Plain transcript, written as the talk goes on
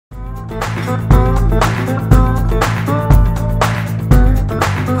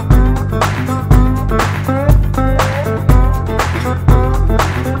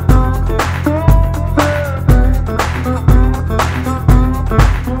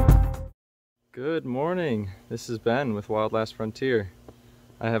Good morning. This is Ben with Wild Last Frontier.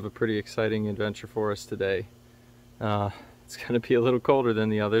 I have a pretty exciting adventure for us today. It's going to be a little colder than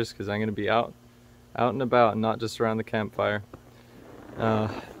the others because I'm going to be out and about and not just around the campfire.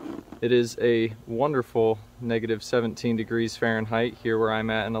 It is a wonderful negative 17 degrees Fahrenheit here where I'm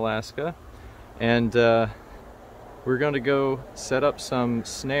at in Alaska, and we're going to go set up some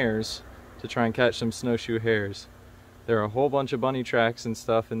snares to try and catch some snowshoe hares. There are a whole bunch of bunny tracks and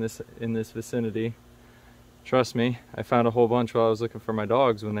stuff in this vicinity. Trust me, I found a whole bunch while I was looking for my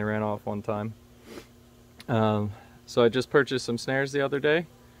dogs when they ran off one time. So I just purchased some snares the other day,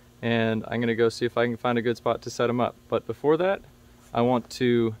 and I'm gonna go see if I can find a good spot to set them up. But before that, I want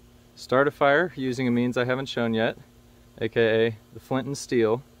to start a fire using a means I haven't shown yet, aka the flint and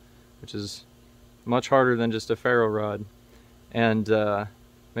steel, which is much harder than just a ferro rod, and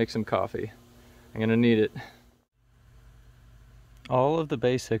make some coffee. I'm gonna need it. All of the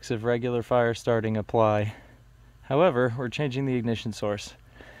basics of regular fire starting apply. However, we're changing the ignition source.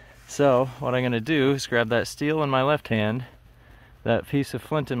 So what I'm going to do is grab that steel in my left hand, that piece of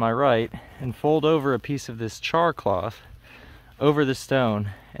flint in my right, and fold over a piece of this char cloth over the stone,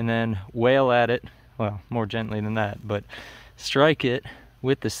 and then wail at it, well, more gently than that, but strike it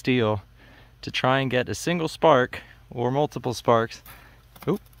with the steel to try and get a single spark or multiple sparks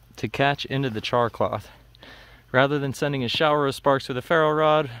to catch into the char cloth. Rather than sending a shower of sparks with a ferro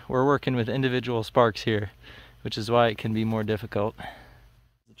rod, we're working with individual sparks here, which is why it can be more difficult.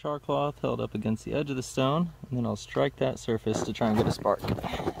 The char cloth held up against the edge of the stone, and then I'll strike that surface to try and get a spark.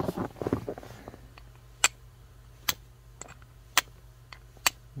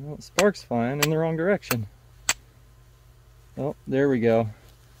 Well, spark's flying in the wrong direction. Oh, there we go.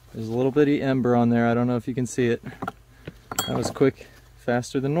 There's a little bitty ember on there. I don't know if you can see it. That was quick,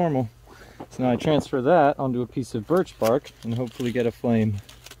 faster than normal. So now I transfer that onto a piece of birch bark and hopefully get a flame.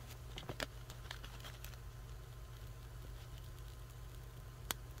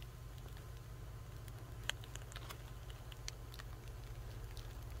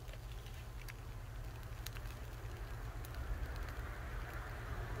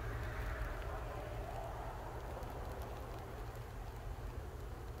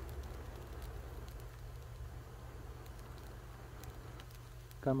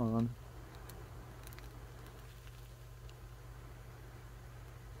 Come on.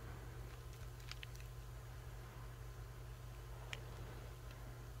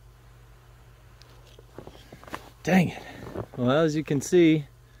 Dang it. Well, as you can see,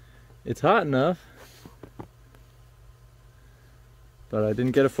 it's hot enough, but I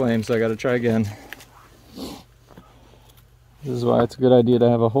didn't get a flame, so I gotta try again. This is why it's a good idea to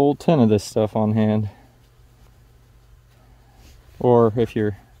have a whole tin of this stuff on hand. Or if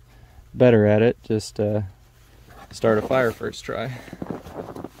you're better at it, just start a fire first try.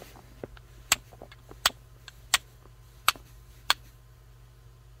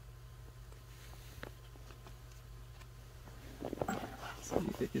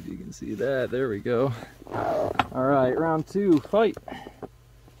 See if you can see that. There we go. All right, round two, fight.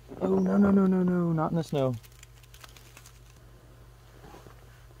 Oh, no, no, no, no, no, not in the snow.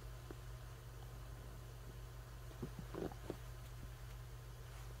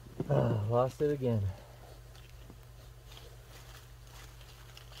 Lost it again.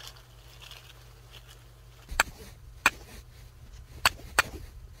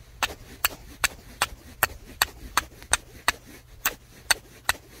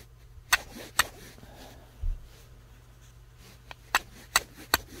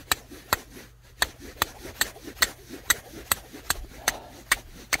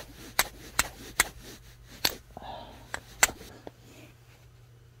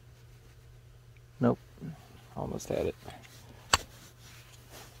 Nope, almost had it.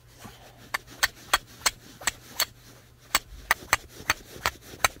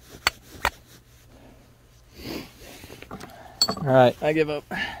 Alright, I give up.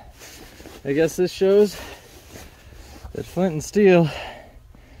 I guess this shows that flint and steel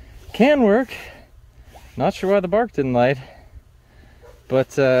can work. Not sure why the bark didn't light,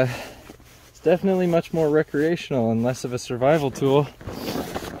 but it's definitely much more recreational and less of a survival tool.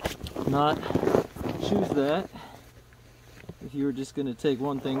 Not choose that if you were just going to take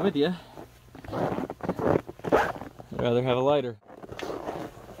one thing with you. I'd rather have a lighter.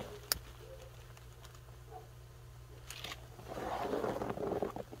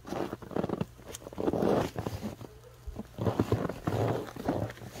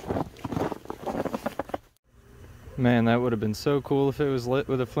 Man, that would have been so cool if it was lit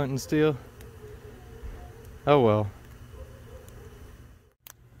with a flint and steel. Oh well.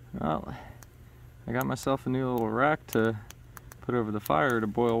 Well, I got myself a new little rack to put over the fire to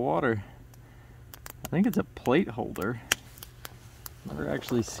boil water. think it's a plate holder. Never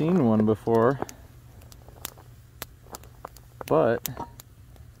actually seen one before, but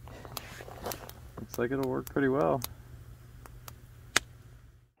looks like it'll work pretty well.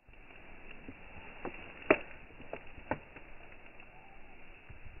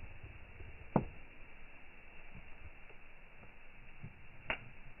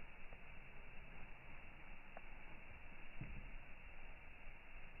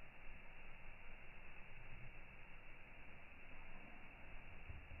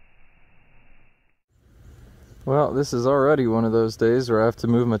 Well, this is already one of those days where I have to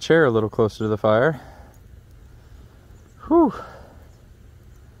move my chair a little closer to the fire. Whew.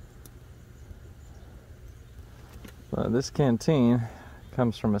 This canteen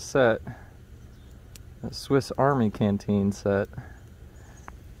comes from a set, a Swiss Army canteen set.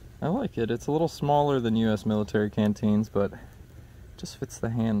 I like it. It's a little smaller than US military canteens, but it just fits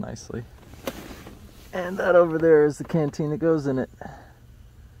the hand nicely. And that over there is the canteen that goes in it.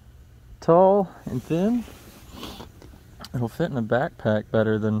 Tall and thin. It'll fit in a backpack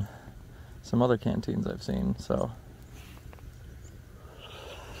better than some other canteens I've seen, so.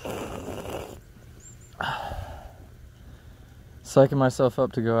 Psyching myself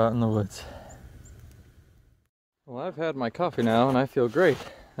up to go out in the woods. Well, I've had my coffee now and I feel great.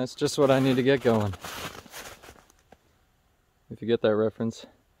 That's just what I need to get going. If you get that reference,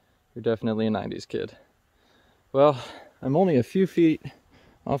 you're definitely a 90s kid. Well, I'm only a few feet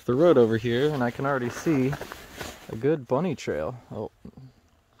off the road over here and I can already see a good bunny trail. Oh,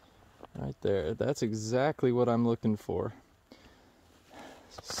 right there. That's exactly what I'm looking for.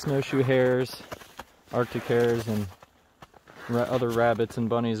 Snowshoe hares, Arctic hares, and other rabbits and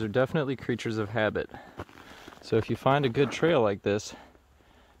bunnies are definitely creatures of habit. So if you find a good trail like this,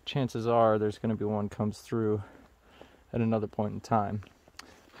 chances are there's going to be one comes through at another point in time.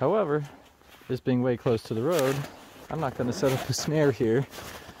 However, this being way close to the road, I'm not going to set up a snare here.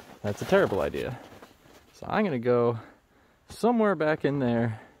 That's a terrible idea. So I'm going to go somewhere back in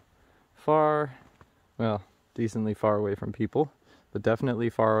there, far, well, decently far away from people, but definitely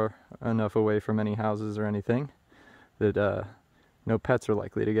far enough away from any houses or anything that no pets are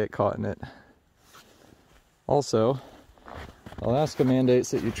likely to get caught in it. Also, Alaska mandates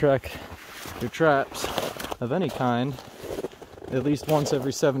that you track your traps of any kind at least once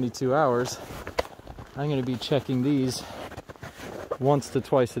every 72 hours. I'm going to be checking these once to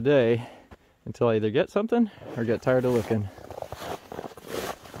twice a day until I either get something or get tired of looking.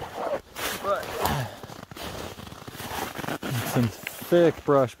 But some thick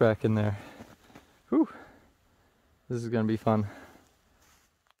brush back in there. Whew. This is going to be fun.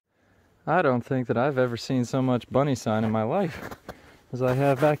 I don't think that I've ever seen so much bunny sign in my life as I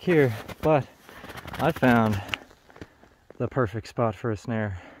have back here, but I found the perfect spot for a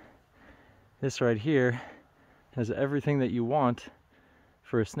snare. This right here has everything that you want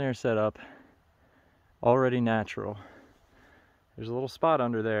for a snare setup, already natural. There's a little spot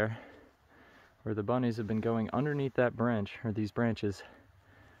under there where the bunnies have been going underneath that branch, or these branches.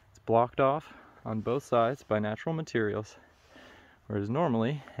 It's blocked off on both sides by natural materials, whereas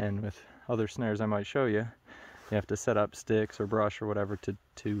normally, and with other snares I might show you, you have to set up sticks or brush or whatever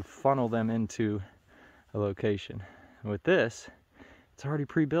to funnel them into a location. And with this, it's already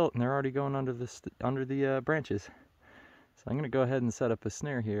pre-built and they're already going under the branches. So I'm going to go ahead and set up a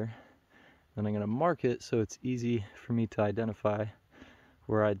snare here. Then I'm going to mark it so it's easy for me to identify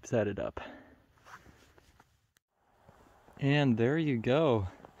where I'd set it up. And there you go.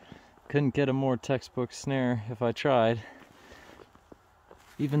 Couldn't get a more textbook snare if I tried.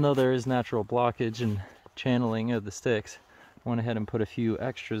 Even though there is natural blockage and channeling of the sticks, I went ahead and put a few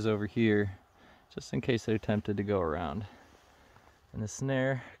extras over here just in case they're tempted to go around. And the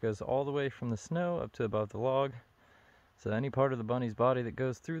snare goes all the way from the snow up to above the log. So any part of the bunny's body that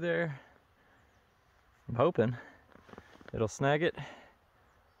goes through there, I'm hoping it'll snag it.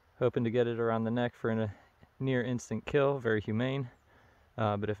 Hoping to get it around the neck for a near instant kill, very humane.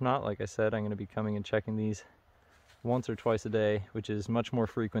 But if not, like I said, I'm going to be coming and checking these once or twice a day, which is much more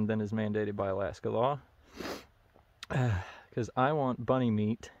frequent than is mandated by Alaska law. Because I want bunny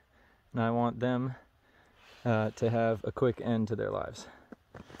meat, and I want them to have a quick end to their lives.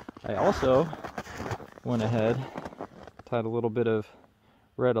 I also went ahead, tied a little bit of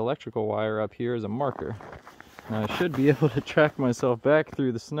red electrical wire up here as a marker. Now I should be able to track myself back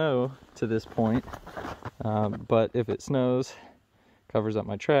through the snow to this point, but if it snows, covers up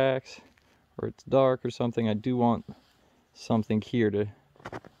my tracks, or it's dark or something, I do want something here to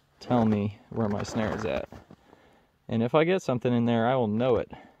tell me where my snare is at. And if I get something in there, I will know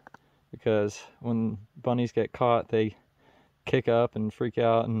it, because when bunnies get caught, they kick up and freak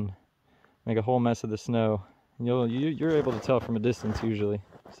out and make a whole mess of the snow. And you're able to tell from a distance usually.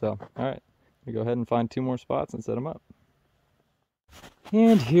 So, alright, we go ahead and find 2 more spots and set them up.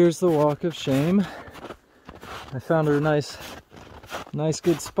 And here's the walk of shame. I found a nice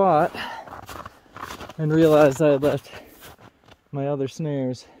good spot and realized I had left my other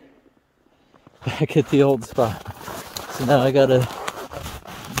snares back at the old spot. So now I gotta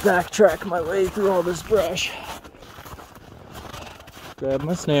backtrack my way through all this brush, grab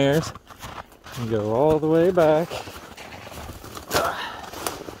my snares, and go all the way back.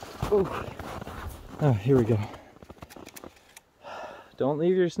 Oh, here we go. Don't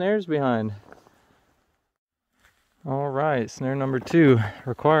leave your snares behind. Alright, snare number 2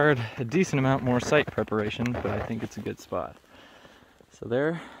 required a decent amount more site preparation, but I think it's a good spot. So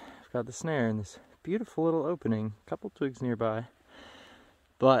there, I've got the snare in this beautiful little opening, a couple twigs nearby.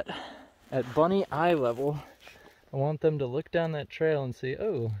 But at bunny eye level, I want them to look down that trail and see,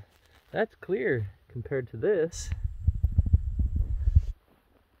 oh, that's clear compared to this,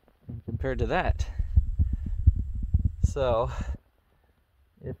 and compared to that. So,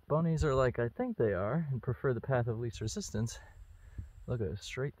 if bunnies are like I think they are, and prefer the path of least resistance, they'll go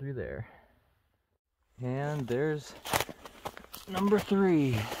straight through there. And there's number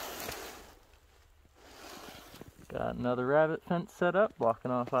 3. Got another rabbit fence set up,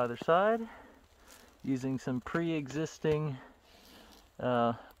 blocking off either side, using some pre-existing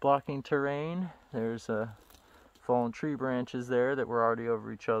blocking terrain. There's fallen tree branches there that were already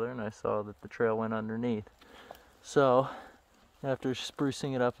over each other, and I saw that the trail went underneath. So, after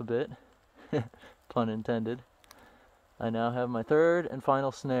sprucing it up a bit, pun intended, I now have my 3rd and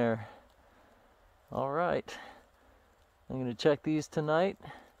final snare. Alright, I'm going to check these tonight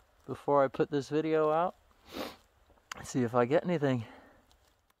before I put this video out. See if I get anything.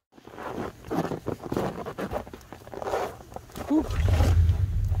 Whew.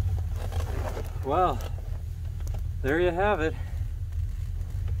 Well, there you have it.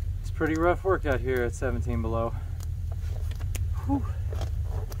 It's pretty rough work out here at 17 below. Whew.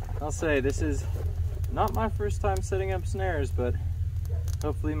 I'll say this is not my first time setting up snares, but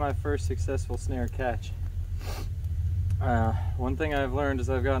hopefully my first successful snare catch. One thing I've learned as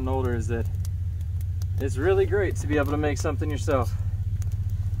I've gotten older is that it's really great to be able to make something yourself.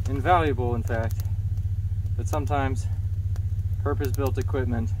 Invaluable, in fact. But sometimes purpose-built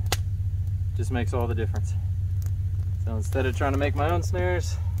equipment just makes all the difference. So instead of trying to make my own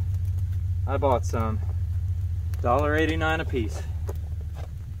snares, I bought some. $1.89 a piece.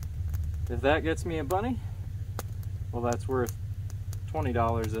 If that gets me a bunny, well, that's worth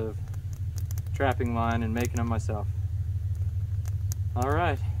 $20 of trapping line and making them myself.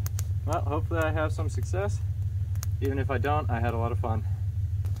 Alright, well, hopefully I have some success. Even if I don't, I had a lot of fun.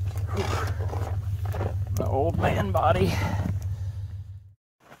 My old man body.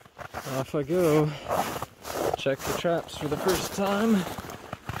 Off I go. Check the traps for the first time.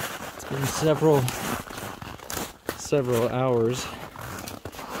 It's been several hours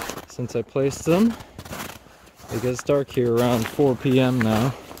since I placed them. It gets dark here around 4 p.m.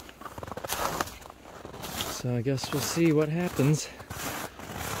 now. So I guess we'll see what happens.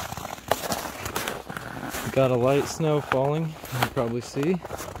 Got a light snow falling, you can probably see.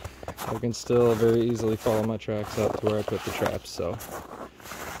 I can still very easily follow my tracks out to where I put the traps, so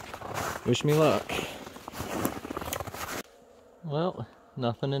wish me luck. Well,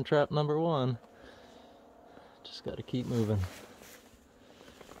 nothing in trap number 1. Just gotta keep moving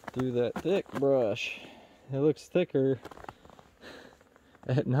through that thick brush. It looks thicker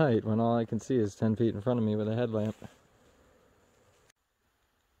at night when all I can see is 10 feet in front of me with a headlamp.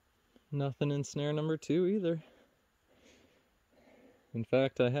 Nothing in snare number 2 either. In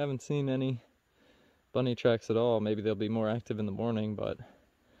fact, I haven't seen any bunny tracks at all. Maybe they'll be more active in the morning, but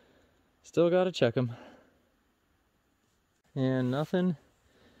still gotta check them. And nothing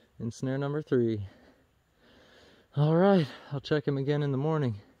in snare number 3. Alright, I'll check him again in the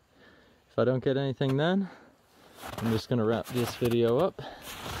morning. If I don't get anything then, I'm just gonna wrap this video up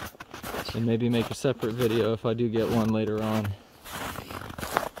and maybe make a separate video if I do get one later on.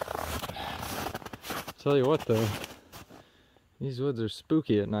 Tell you what though, these woods are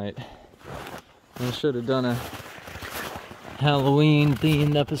spooky at night. I should have done a Halloween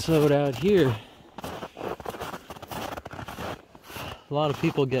themed episode out here. A lot of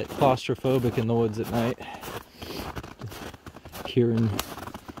people get claustrophobic in the woods at night, hearing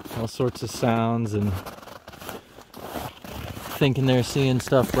all sorts of sounds and thinking they're seeing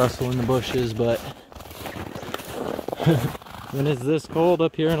stuff rustle in the bushes, but when it's this cold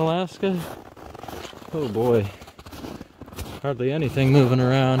up here in Alaska, oh boy, hardly anything moving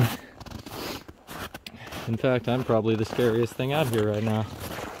around. In fact, I'm probably the scariest thing out here right now.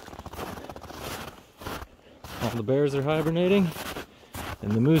 All the bears are hibernating,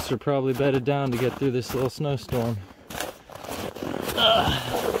 and the moose are probably bedded down to get through this little snowstorm.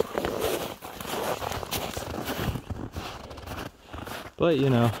 But you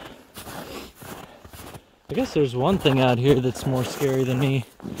know, I guess there's one thing out here that's more scary than me,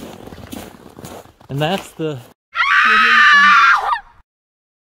 and that's the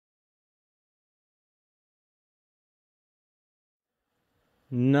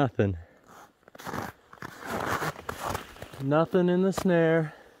nothing. Nothing in the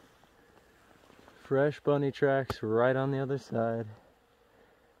snare. Fresh bunny tracks right on the other side.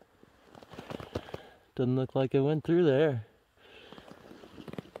 Doesn't look like it went through there.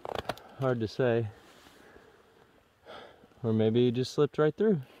 Hard to say. Or maybe he just slipped right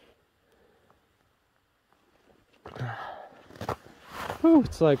through. Whew,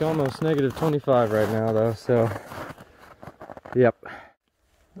 it's like almost negative 25 right now though, so yep.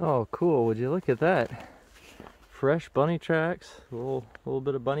 Oh cool, would you look at that? Fresh bunny tracks, a little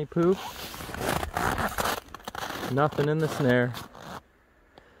bit of bunny poop. Nothing in the snare.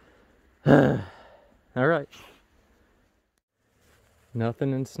 Alright.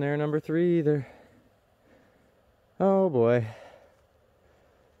 Nothing in snare number 3 either. Oh boy.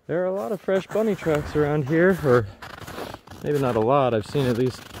 There are a lot of fresh bunny tracks around here, or maybe not a lot. I've seen at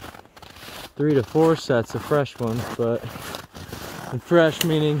least 3 to 4 sets of fresh ones, but and fresh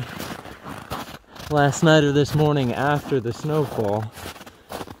meaning last night or this morning after the snowfall.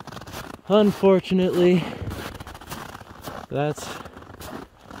 Unfortunately, that's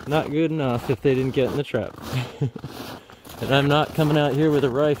not good enough if they didn't get in the trap. And I'm not coming out here with a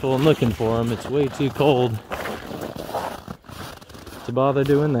rifle and looking for them. It's way too cold to bother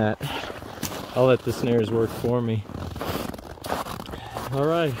doing that. I'll let the snares work for me.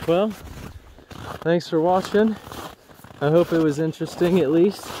 Alright, well, thanks for watching. I hope it was interesting at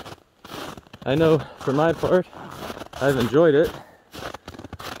least. I know for my part, I've enjoyed it.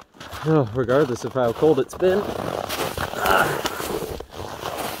 Oh, regardless of how cold it's been.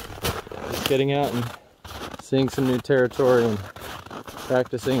 Just getting out and seeing some new territory and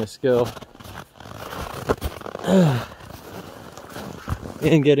practicing a skill.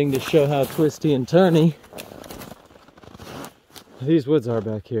 And getting to show how twisty and turny these woods are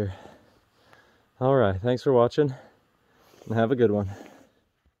back here. Alright, thanks for watching and have a good one.